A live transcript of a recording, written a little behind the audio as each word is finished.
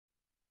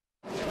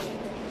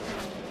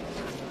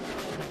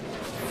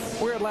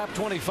at lap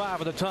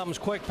 25 of the Tums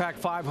QuikPak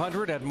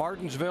 500 at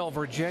Martinsville,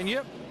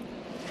 Virginia.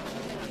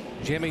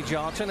 Jimmie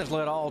Johnson has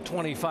led all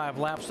 25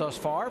 laps thus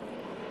far.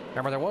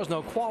 Remember, there was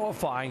no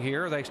qualifying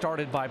here. They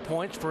started by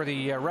points for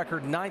the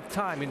record 9th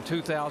time in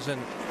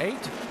 2008.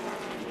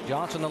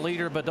 Johnson the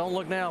leader, but don't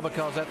look now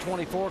because that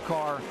 24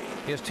 car,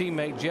 his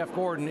teammate Jeff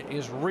Gordon,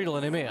 is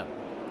reeling him in.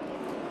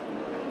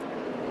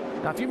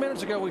 Now, a few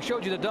minutes ago, we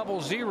showed you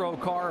the 00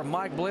 car.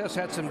 Mike Bliss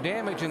had some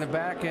damage in the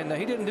back, and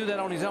he didn't do that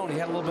on his own. He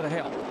had a little bit of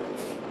help.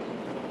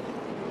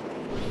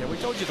 Yeah, we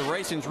told you the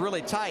racing's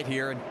really tight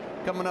here, and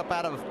coming up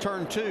out of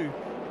turn 2, you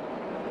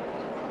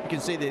can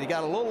see that he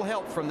got a little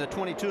help from the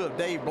 22 of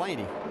Dave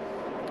Blaney.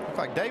 In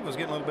fact, Dave was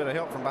getting a little bit of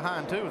help from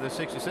behind too with this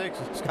 66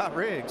 Scott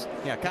Riggs.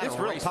 Yeah, kind it's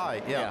of real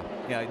tight. Yeah,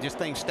 just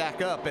things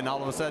stack up, and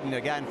all of a sudden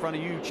the guy in front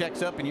of you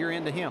checks up, and you're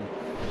into him.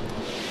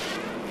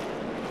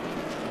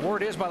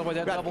 Word is, by the way,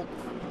 that double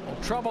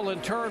trouble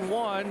in turn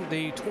 1.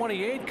 The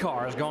 28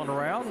 car has gone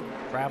around.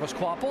 Travis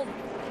Kvapil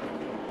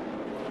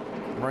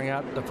bring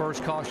out the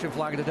first caution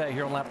flag of the day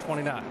here on lap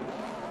 29.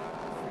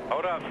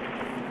 Hold up.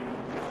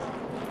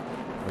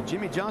 Well,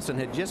 Jimmie Johnson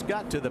had just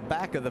got to the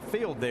back of the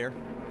field there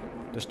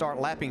to start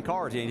lapping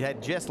cars. He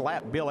had just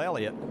lapped Bill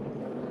Elliott.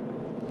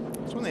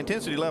 That's when the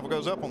intensity level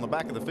goes up on the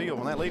back of the field.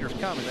 When that leader's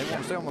coming, they want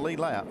to stay on the lead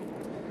lap.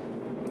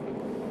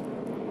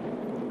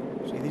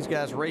 See these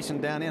guys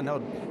racing down in.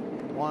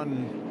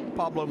 One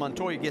Pablo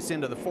Montoya gets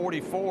into the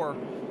 44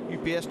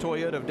 UPS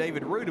Toyota of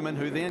David Rudiman,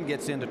 who then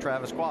gets into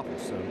Travis Kvapil.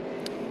 So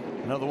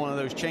another one of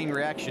those chain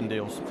reaction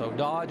deals. So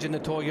Dodge in the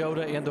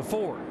Toyota in the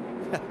Ford.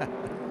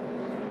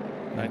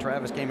 And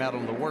Travis came out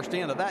on the worst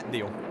end of that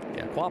deal.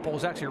 Yeah, Kvapil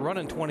was actually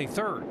running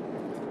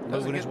 23rd,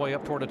 moving his way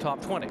up toward the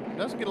top 20.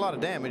 Doesn't get a lot of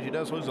damage. He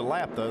does lose a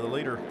lap, though. The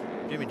leader,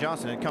 Jimmie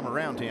Johnson, had come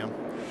around him,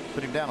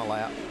 put him down a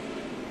lap.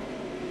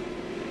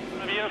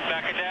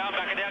 Back it down,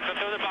 go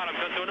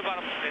through the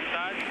bottom,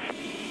 inside.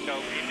 Go,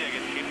 keep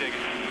digging.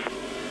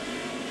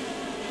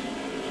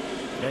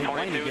 Dave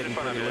Blaney getting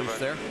pretty loose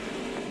there.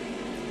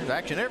 There's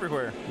action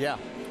everywhere. Yeah,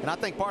 and I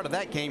think part of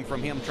that came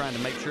from him trying to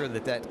make sure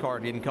that that car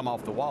didn't come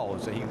off the wall,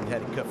 so he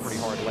had it cut pretty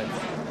hard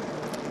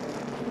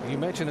left. You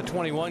mentioned the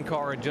 21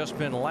 car had just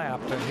been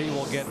lapped, and he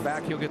will get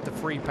back. He'll get the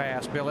free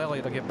pass. Bill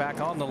Elliott will get back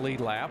on the lead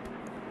lap.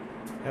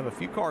 Have a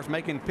few cars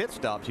making pit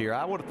stops here.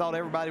 I would have thought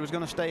everybody was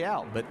going to stay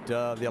out, but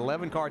the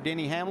 11 car,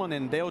 Denny Hamlin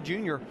and Dale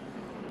Jr.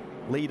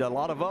 lead a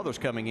lot of others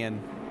coming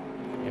in.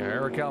 Yeah,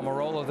 Eric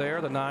Almirola there,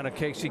 the 9 of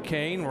Casey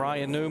Kane.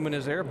 Ryan Newman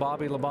is there,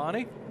 Bobby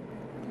Labonte.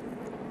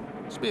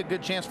 This will be a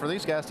good chance for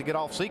these guys to get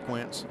off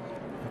sequence.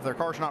 If their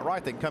car's not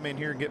right, they can come in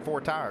here and get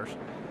 4 tires.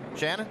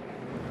 Shannon?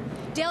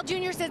 Dale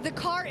Jr. says the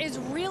car is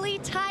really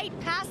tight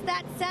past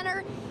that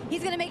center.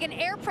 He's going to make an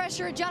air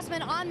pressure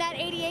adjustment on that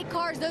 88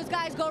 car as those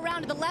guys go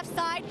around to the left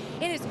side.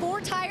 It is 4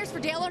 tires for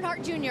Dale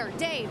Earnhardt Jr.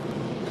 Dave.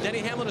 Denny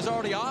Hamlin is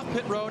already off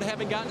pit road,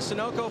 having gotten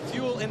Sunoco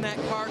fuel in that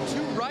car,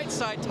 2 right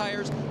side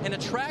tires, and a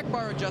track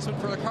bar adjustment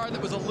for a car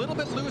that was a little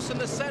bit loose in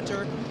the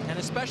center, and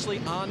especially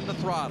on the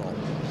throttle.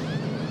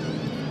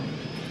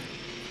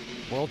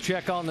 We'll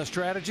check on the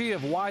strategy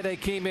of why they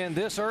came in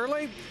this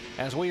early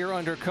as we are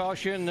under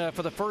caution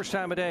for the first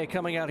time of day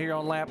coming out here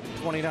on lap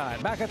 29.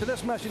 Back after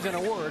this message and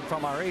a word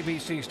from our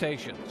ABC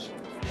stations.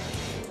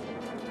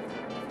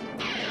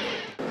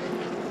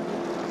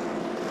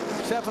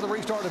 Set for the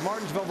restart of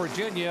Martinsville,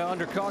 Virginia,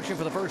 under caution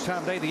for the first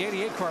time today. The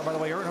 88 car, by the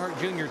way, Earnhardt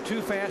Jr.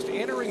 too fast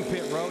entering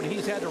pit road.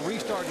 He's had to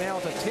restart now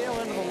at the tail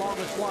end of the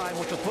longest line,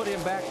 which will put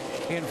him back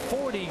in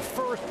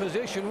 41st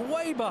position,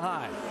 way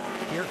behind.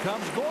 Here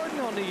comes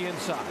Gordon on the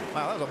inside.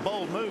 Wow, that was a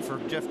bold move for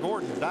Jeff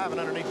Gordon, diving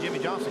underneath Jimmie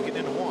Johnson,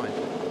 getting into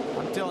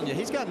 1. I'm telling you,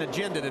 he's got an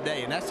agenda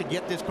today, and that's to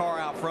get this car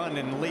out front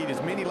and lead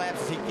as many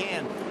laps as he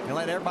can and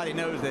let everybody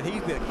know that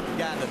he's the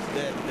guy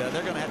that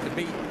they're going to have to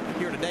beat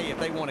here today if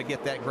they want to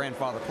get that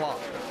grandfather clock.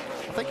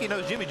 I think he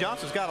knows Jimmie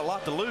Johnson's got a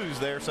lot to lose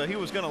there, so he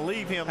was going to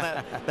leave him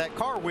that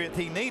car width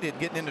he needed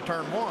getting into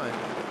turn 1.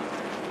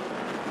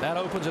 That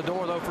opens a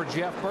door, though, for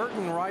Jeff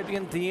Burton right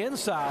in the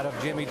inside of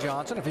Jimmie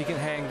Johnson, if he can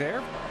hang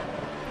there.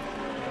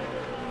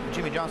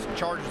 Jimmie Johnson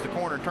charges the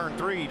corner in turn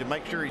 3 to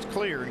make sure he's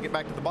clear and get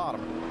back to the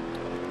bottom.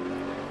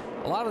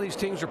 A lot of these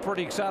teams are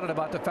pretty excited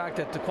about the fact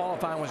that the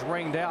qualifying was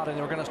rained out and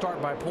they were going to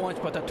start by points,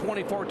 but the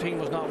 2014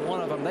 was not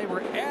one of them. They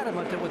were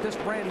adamant that with this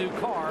brand new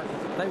car,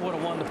 they would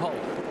have won the pole.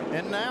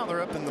 And now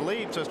they're up in the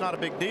lead, so it's not a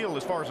big deal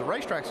as far as the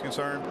racetrack's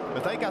concerned,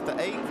 but they got the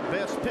 8th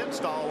best pit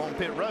stall on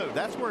pit road.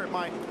 That's where it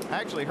might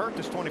actually hurt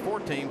this 24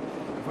 team.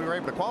 If we were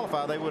able to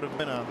qualify, they would have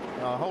been a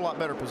whole lot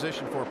better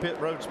position for a pit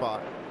road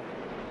spot.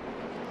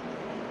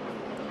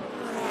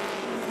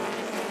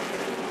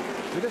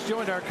 We just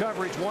joined our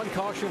coverage. 1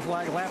 caution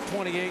flag, lap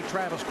 28.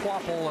 Travis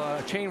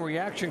Kvapil, chain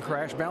reaction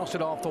crash, bounced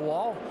it off the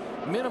wall.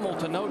 Minimal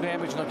to no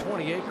damage in the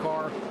 28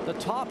 car. The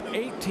top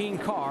 18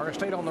 car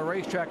stayed on the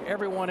racetrack.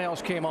 Everyone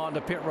else came on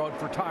to pit road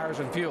for tires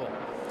and fuel.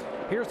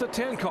 Here's the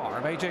 10 car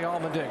of A.J.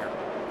 Allmendinger.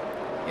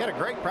 He had a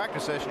great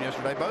practice session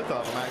yesterday, both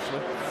of them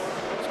actually.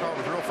 This car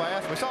was real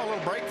fast. We saw a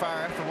little brake fire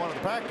after one of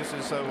the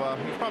practices, so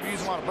he was probably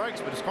using a lot of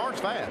brakes, but his car's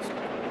fast.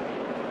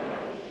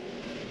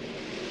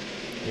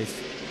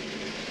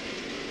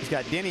 He's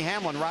got Denny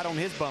Hamlin right on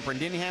his bumper, and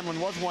Denny Hamlin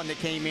was one that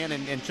came in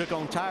and took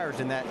on tires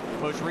in that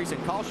most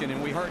recent caution.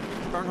 And we heard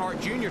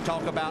Earnhardt Jr.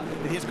 talk about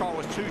that his car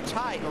was too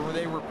tight, or were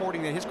they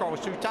reporting that his car was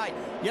too tight?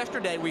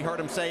 Yesterday, we heard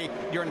him say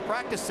during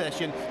practice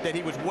session that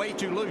he was way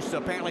too loose. So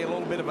apparently a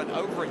little bit of an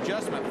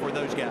over-adjustment for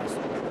those guys.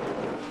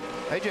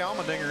 A.J.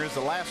 Allmendinger is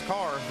the last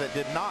car that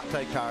did not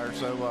take tires,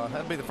 so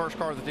that'll be the first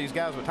car that these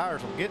guys with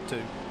tires will get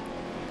to.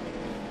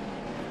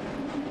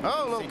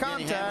 Oh, a little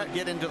contact.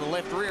 Get into the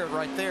left rear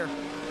right there.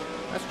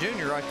 That's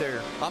Junior right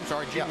there. I'm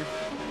sorry, Junior.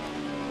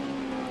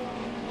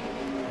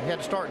 He had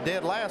to start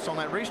dead last on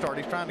that restart.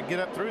 He's trying to get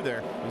up through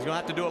there. He's going to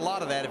have to do a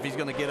lot of that if he's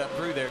going to get up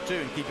through there, too,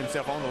 and keep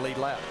himself on the lead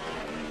lap.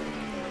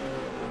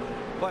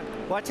 But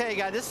well, I tell you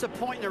guys, this is a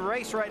point in the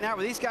race right now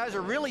where these guys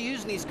are really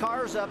using these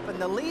cars up, and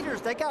the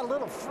leaders, they got a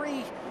little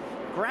free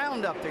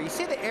ground up there. You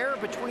see the air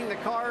between the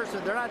cars,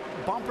 and they're not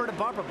bumper to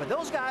bumper, but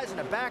those guys in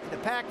the back of the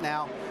pack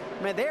now,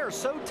 man, they are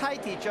so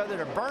tight to each other.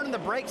 They're burning the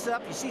brakes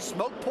up. You see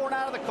smoke pouring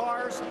out of the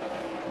cars.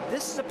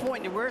 This is a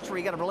point where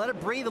you got to let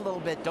it breathe a little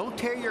bit. Don't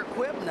tear your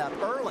equipment up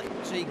early.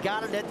 So you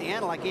got it at the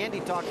end, like Andy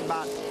talked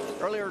about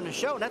earlier in the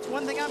show. That's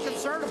one thing I'm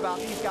concerned about,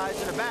 these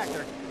guys in the back.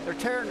 They're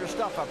tearing their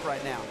stuff up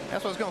right now.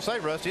 That's what I was going to say,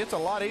 Rusty. It's a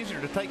lot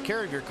easier to take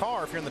care of your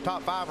car if you're in the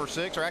top 5 or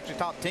 6 or actually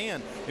top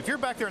 10. If you're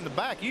back there in the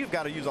back, you've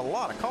got to use a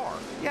lot of car.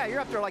 Yeah, you're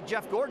up there like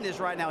Jeff Gordon is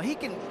right now. He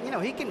can,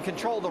 he can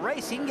control the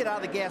race. He can get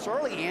out of the gas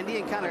early, Andy,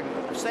 and kind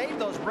of save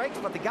those brakes.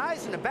 But the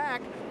guys in the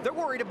back, they're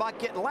worried about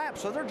getting lapped,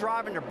 so they're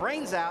driving their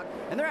brains out,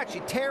 and they're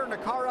actually tearing the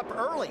car up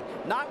early.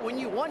 Not when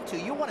you want to.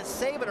 You want to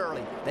save it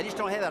early. They just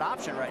don't have that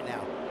option right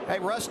now. Hey,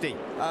 Rusty,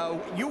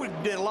 you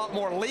did a lot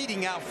more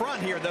leading out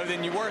front here, though,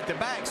 than you were at the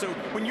back. So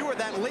when you were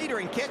that leader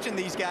and catching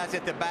these guys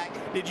at the back,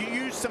 did you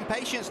use some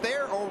patience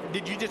there, or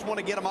did you just want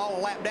to get them all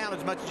a lap down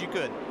as much as you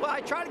could? Well, I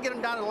tried to get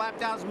them down to lap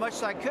down as much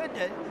as I could,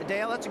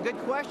 Dale. That's a good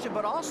question.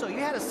 But also, you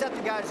had to set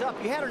the guys up.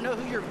 You had to know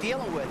who you're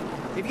dealing with.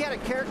 If you had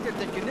a character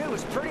that you knew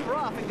was pretty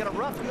rough and going to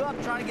rough you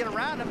up trying to get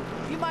around him,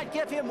 you might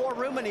give him more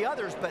room than the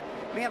others. But,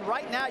 man,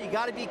 right now you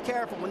got to be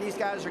careful when these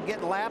guys are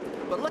getting lapped.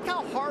 But look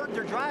how hard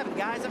they're driving,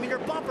 guys. I mean, they're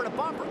bumper to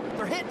bumper.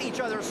 They're hitting each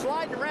other,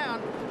 sliding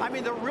around. I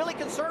mean, they're really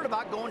concerned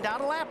about going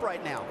down a lap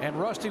right now. And,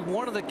 Rusty,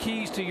 one of the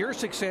keys to your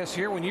success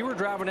here when you were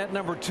driving that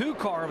 #2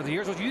 car over the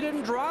years was you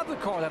didn't drive the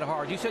car that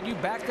hard. You said you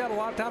backed out a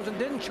lot of times and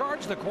didn't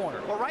charge the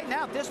corner. Well, right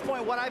now, at this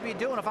point, what I'd be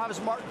doing if I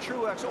was Martin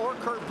Truex or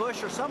Kurt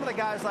Busch or some of the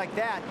guys like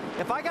that,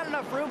 if I got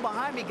enough room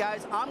behind me,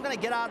 guys, I'm going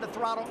to get out of the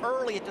throttle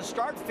early at the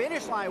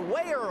start-finish line,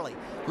 way early.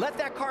 Let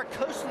that car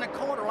coast in the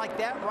corner like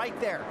that right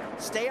there.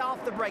 Stay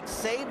off the brakes,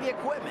 save the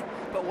equipment.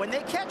 But when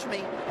they catch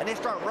me and they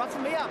start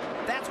roughing me up,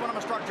 that's when I'm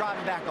going to start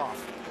driving back off.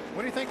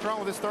 What do you think's wrong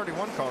with this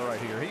 31 car right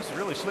here? He's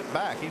really slipped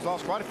back. He's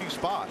lost quite a few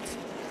spots.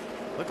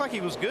 Looked like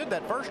he was good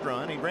that first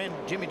run. He ran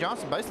Jimmy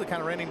Johnson, basically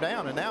kind of ran him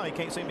down, and now he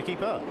can't seem to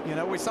keep up. You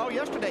know, we saw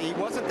yesterday he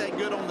wasn't that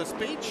good on the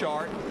speed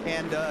chart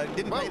and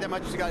didn't pay that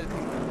much. He got a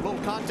little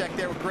contact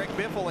there with Greg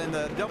Biffle and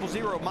the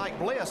 00 Mike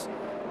Bliss.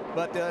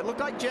 But it looked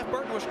like Jeff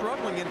Burton was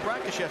struggling in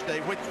practice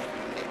yesterday, which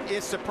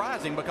is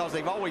surprising because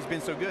they've always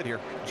been so good here.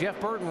 Jeff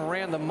Burton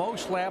ran the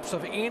most laps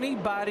of any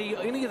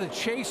of the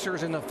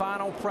chasers in the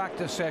final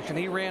practice session.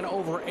 He ran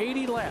over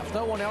 80 laps.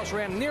 No one else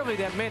ran nearly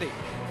that many.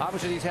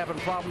 Obviously, he's having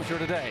problems here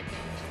today.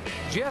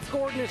 Jeff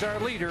Gordon is our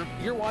leader.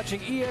 You're watching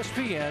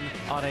ESPN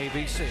on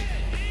ABC.